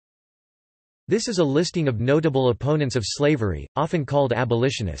This is a listing of notable opponents of slavery, often called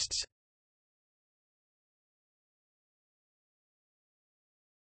abolitionists.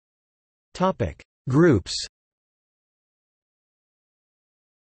 Groups.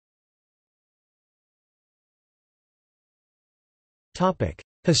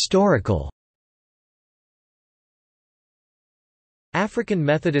 Historical. African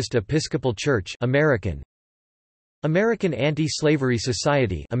Methodist Episcopal Church American. American Anti-Slavery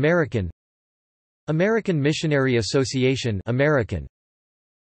Society American. American Missionary Association American.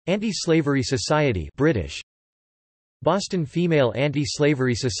 Anti-Slavery Society British. Boston Female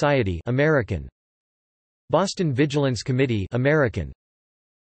Anti-Slavery Society American. Boston Vigilance Committee American.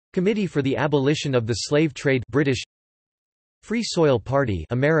 Committee for the Abolition of the Slave Trade British. Free Soil Party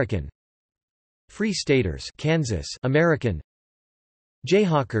American. Free Staters Kansas American.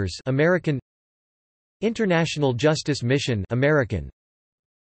 Jayhawkers American. International Justice Mission American.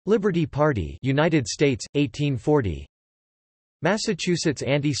 Liberty Party United States 1840. Massachusetts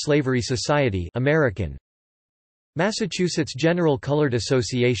Anti-Slavery Society American. Massachusetts General Colored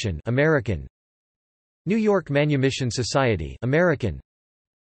Association American. New York Manumission Society American.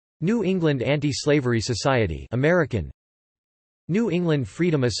 New England Anti-Slavery Society American. New England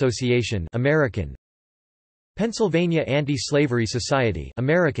Freedom Association American. Pennsylvania Anti-Slavery Society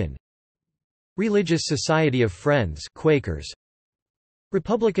American. Religious Society of Friends Quakers.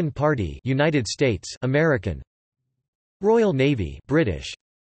 Republican Party United States American. Royal Navy British.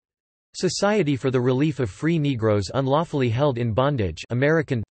 Society for the Relief of Free Negroes Unlawfully Held in Bondage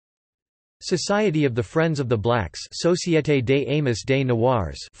American. Society of the Friends of the Blacks Société des Amis des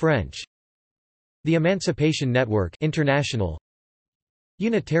Noirs French. The Emancipation Network International.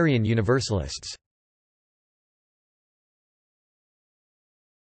 Unitarian Universalists.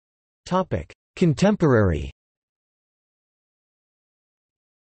 Contemporary.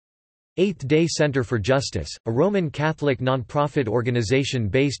 Eighth-day Center for Justice, a Roman Catholic nonprofit organization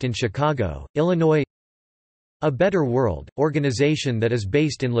based in Chicago, Illinois. A Better World, organization that is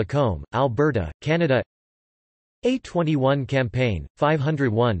based in Lacombe, Alberta, Canada. A21 Campaign,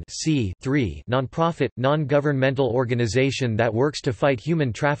 501 nonprofit, non-governmental organization that works to fight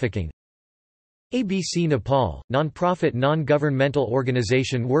human trafficking. ABC Nepal, nonprofit non-governmental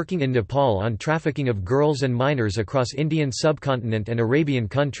organization working in Nepal on trafficking of girls and minors across Indian subcontinent and Arabian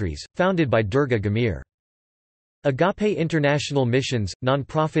countries, founded by Durga Gamir. Agape International Missions,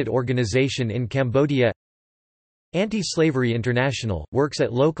 nonprofit organization in Cambodia. Anti-Slavery International, works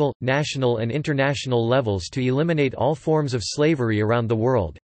at local, national and international levels to eliminate all forms of slavery around the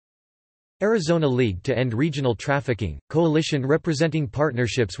world. Arizona League to End Regional Trafficking, coalition representing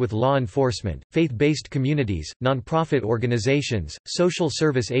partnerships with law enforcement, faith-based communities, nonprofit organizations, social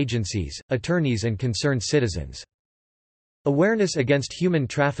service agencies, attorneys and concerned citizens. Awareness Against Human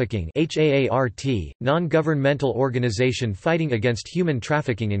Trafficking HAART, non-governmental organization fighting against human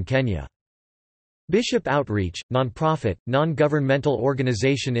trafficking in Kenya. Bishop Outreach, nonprofit, non-governmental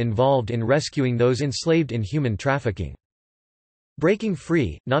organization involved in rescuing those enslaved in human trafficking. Breaking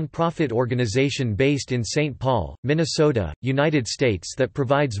Free, nonprofit organization based in St. Paul, Minnesota, United States that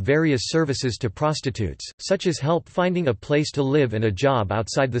provides various services to prostitutes, such as help finding a place to live and a job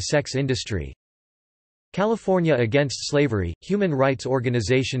outside the sex industry. California Against Slavery, human rights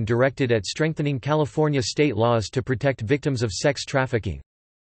organization directed at strengthening California state laws to protect victims of sex trafficking.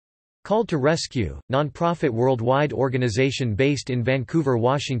 Called to Rescue, nonprofit worldwide organization based in Vancouver,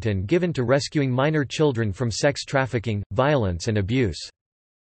 Washington given to rescuing minor children from sex trafficking, violence and abuse.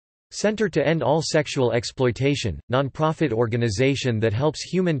 Center to End All Sexual Exploitation, nonprofit organization that helps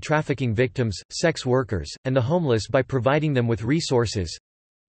human trafficking victims, sex workers, and the homeless by providing them with resources.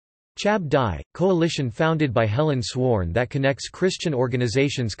 Chab Dai, coalition founded by Helen Sworn that connects Christian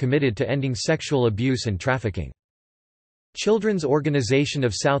organizations committed to ending sexual abuse and trafficking. Children's Organization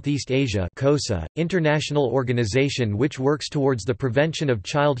of Southeast Asia (COSA), international organization which works towards the prevention of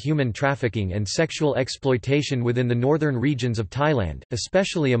child human trafficking and sexual exploitation within the northern regions of Thailand,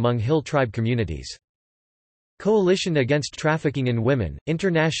 especially among hill tribe communities. Coalition Against Trafficking in Women,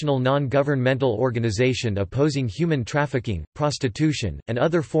 international non-governmental organization opposing human trafficking, prostitution, and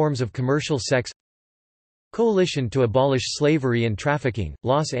other forms of commercial sex. Coalition to Abolish Slavery and Trafficking,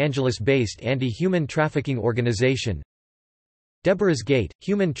 Los Angeles-based anti-human trafficking organization. Deborah's Gate,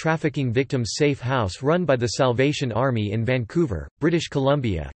 human trafficking victims' safe house run by the Salvation Army in Vancouver, British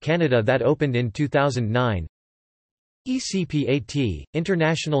Columbia, Canada that opened in 2009. ECPAT,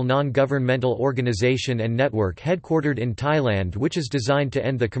 international non-governmental organization and network headquartered in Thailand which is designed to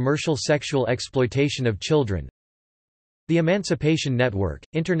end the commercial sexual exploitation of children. The Emancipation Network,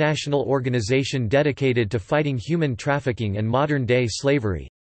 international organization dedicated to fighting human trafficking and modern-day slavery.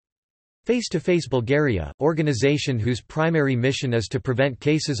 Face-to-Face Bulgaria, organization whose primary mission is to prevent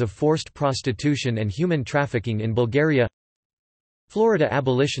cases of forced prostitution and human trafficking in Bulgaria. Florida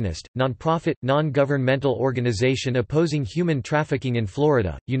Abolitionist, nonprofit, non-governmental organization opposing human trafficking in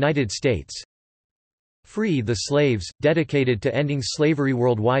Florida, United States. Free the Slaves, dedicated to ending slavery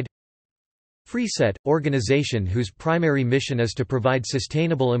worldwide. FreeSet, organization whose primary mission is to provide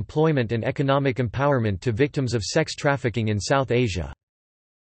sustainable employment and economic empowerment to victims of sex trafficking in South Asia.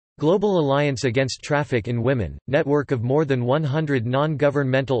 Global Alliance Against Traffic in Women, network of more than 100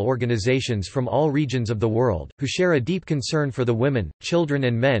 non-governmental organizations from all regions of the world, who share a deep concern for the women, children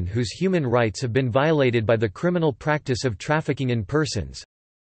and men whose human rights have been violated by the criminal practice of trafficking in persons.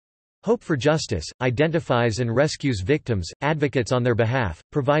 Hope for Justice, identifies and rescues victims, advocates on their behalf,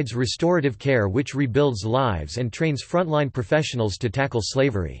 provides restorative care which rebuilds lives and trains frontline professionals to tackle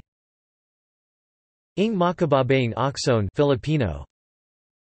slavery. Ng Makababaeng Aksyon Filipino.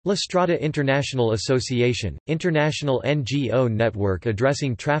 La Strada International Association, international NGO network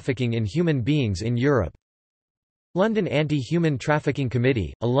addressing trafficking in human beings in Europe. London Anti-Human Trafficking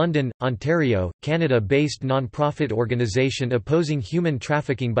Committee, a London, Ontario, Canada-based non-profit organisation opposing human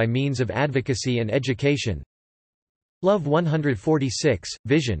trafficking by means of advocacy and education. Love 146,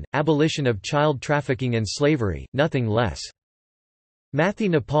 Vision, Abolition of Child Trafficking and Slavery, Nothing Less. Mathi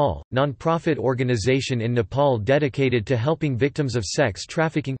Nepal, non-profit organisation in Nepal dedicated to helping victims of sex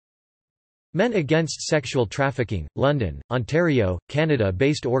trafficking. Men Against Sexual Trafficking, London, Ontario,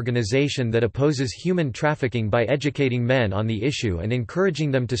 Canada-based organisation that opposes human trafficking by educating men on the issue and encouraging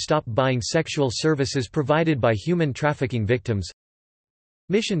them to stop buying sexual services provided by human trafficking victims.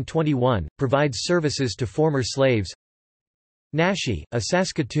 Mission 21, provides services to former slaves. Nashi, a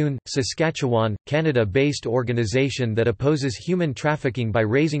Saskatoon, Saskatchewan, Canada-based organisation that opposes human trafficking by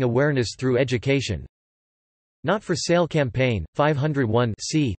raising awareness through education. Not for Sale Campaign,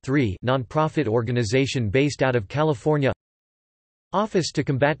 501(c)(3) non-profit organization based out of California. Office to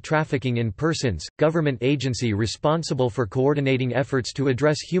Combat Trafficking in Persons, government agency responsible for coordinating efforts to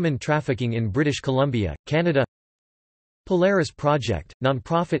address human trafficking in British Columbia, Canada. Polaris Project,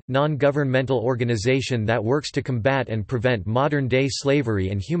 nonprofit, non-governmental organization that works to combat and prevent modern-day slavery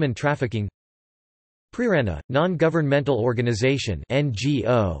and human trafficking. Prerana, non-governmental organization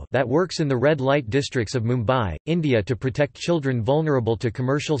 (NGO) that works in the red light districts of Mumbai, India to protect children vulnerable to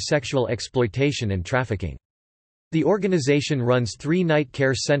commercial sexual exploitation and trafficking. The organization runs 3 night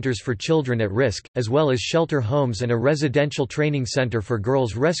care centers for children at risk, as well as shelter homes and a residential training center for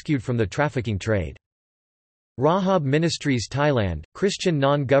girls rescued from the trafficking trade. Rahab Ministries Thailand, Christian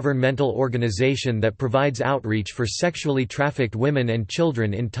non-governmental organization that provides outreach for sexually trafficked women and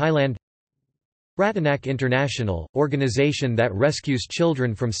children in Thailand. Ratanak International, organization that rescues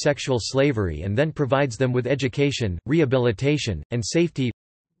children from sexual slavery and then provides them with education, rehabilitation, and safety.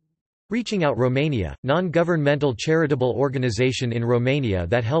 Reaching Out Romania, non-governmental charitable organization in Romania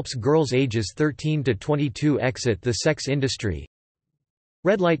that helps girls ages 13 to 22 exit the sex industry.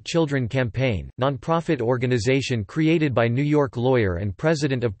 Red Light Children Campaign, nonprofit organization created by New York lawyer and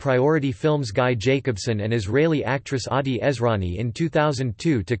president of Priority Films Guy Jacobson and Israeli actress Adi Ezrani in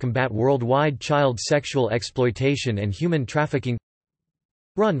 2002 to combat worldwide child sexual exploitation and human trafficking.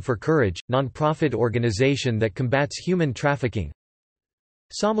 Run for Courage, nonprofit organization that combats human trafficking.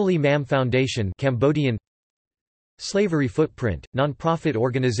 Somali Mam Foundation, Cambodian. Slavery Footprint, nonprofit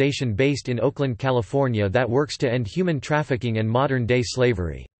organization based in Oakland, California that works to end human trafficking and modern-day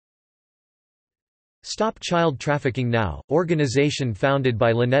slavery. Stop Child Trafficking Now, organization founded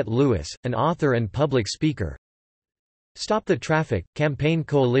by Lynette Lewis, an author and public speaker. Stop the Traffic, campaign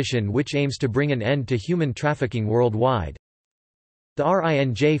coalition which aims to bring an end to human trafficking worldwide. The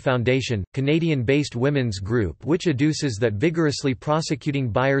RINJ Foundation, Canadian-based women's group which adduces that vigorously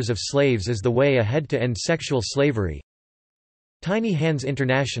prosecuting buyers of slaves is the way ahead to end sexual slavery. Tiny Hands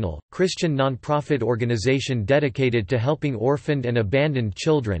International, Christian non-profit organization dedicated to helping orphaned and abandoned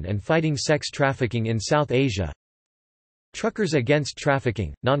children and fighting sex trafficking in South Asia. Truckers Against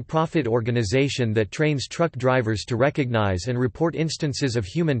Trafficking, non-profit organization that trains truck drivers to recognize and report instances of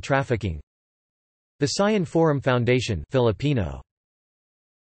human trafficking. The Sion Forum Foundation, Filipino.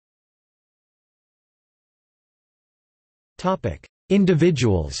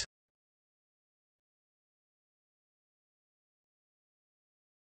 Individuals.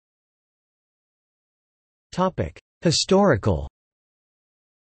 Historical.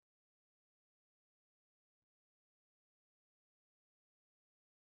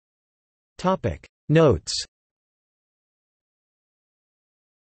 Notes.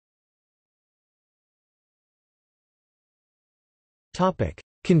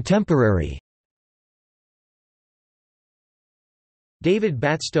 Contemporary. David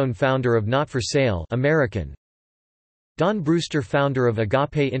Batstone, founder of Not for Sale, American. Don Brewster, founder of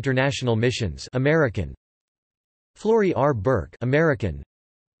Agape International Missions, American. Flory R. Burke, American.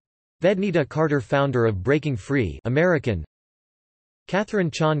 Vednita Carter, founder of Breaking Free, American.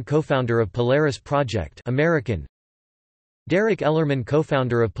 Catherine Chan, co-founder of Polaris Project, American. Derek Ellerman,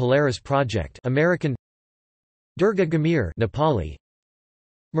 co-founder of Polaris Project, American. Durga Gamir, Nepali.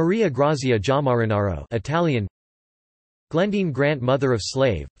 Maria Grazia Giamarinaro, Italian. Glendine Grant, mother of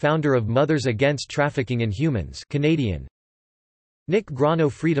slave, founder of Mothers Against Trafficking in Humans, Canadian. Nick Grano,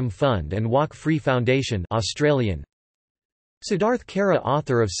 Freedom Fund and Walk Free Foundation, Australian. Siddharth Kara,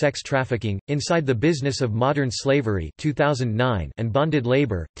 author of Sex Trafficking, Inside the Business of Modern Slavery 2009 and Bonded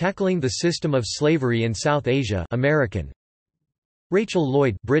Labor, Tackling the System of Slavery in South Asia, American. Rachel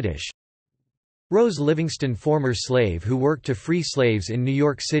Lloyd, British. Rose Livingston, former slave who worked to free slaves in New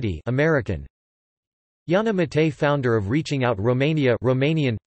York City, American. Yana Matei, founder of Reaching Out Romania,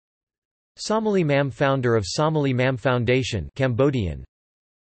 Romanian. Somali Mam, founder of Somali Mam Foundation, Cambodian.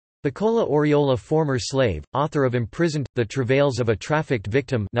 Bukola Oriola, former slave, author of Imprisoned: The Travails of a Trafficked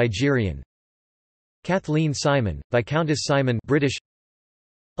Victim, Nigerian. Kathleen Simon, Viscountess Simon, British.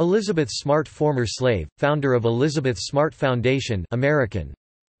 Elizabeth Smart, former slave, founder of Elizabeth Smart Foundation, American.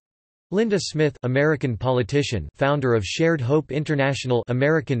 Linda Smith, American politician, founder of Shared Hope International,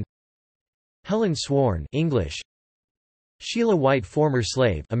 American. Helen Sworn, English. Sheila White, former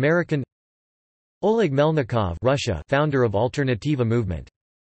slave, American. Oleg Melnikov, Russia, founder of Alternativa movement.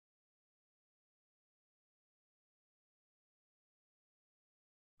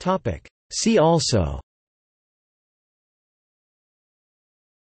 Topic. See also: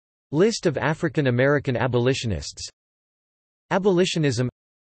 List of African American abolitionists. Abolitionism.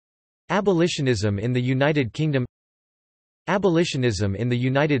 Abolitionism in the United Kingdom. Abolitionism in the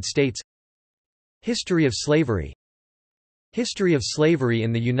United States. History of slavery. History of slavery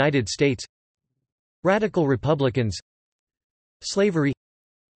in the United States. Radical Republicans. Slavery.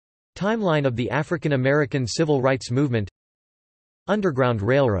 Timeline of the African American Civil Rights Movement. Underground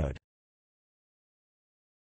Railroad.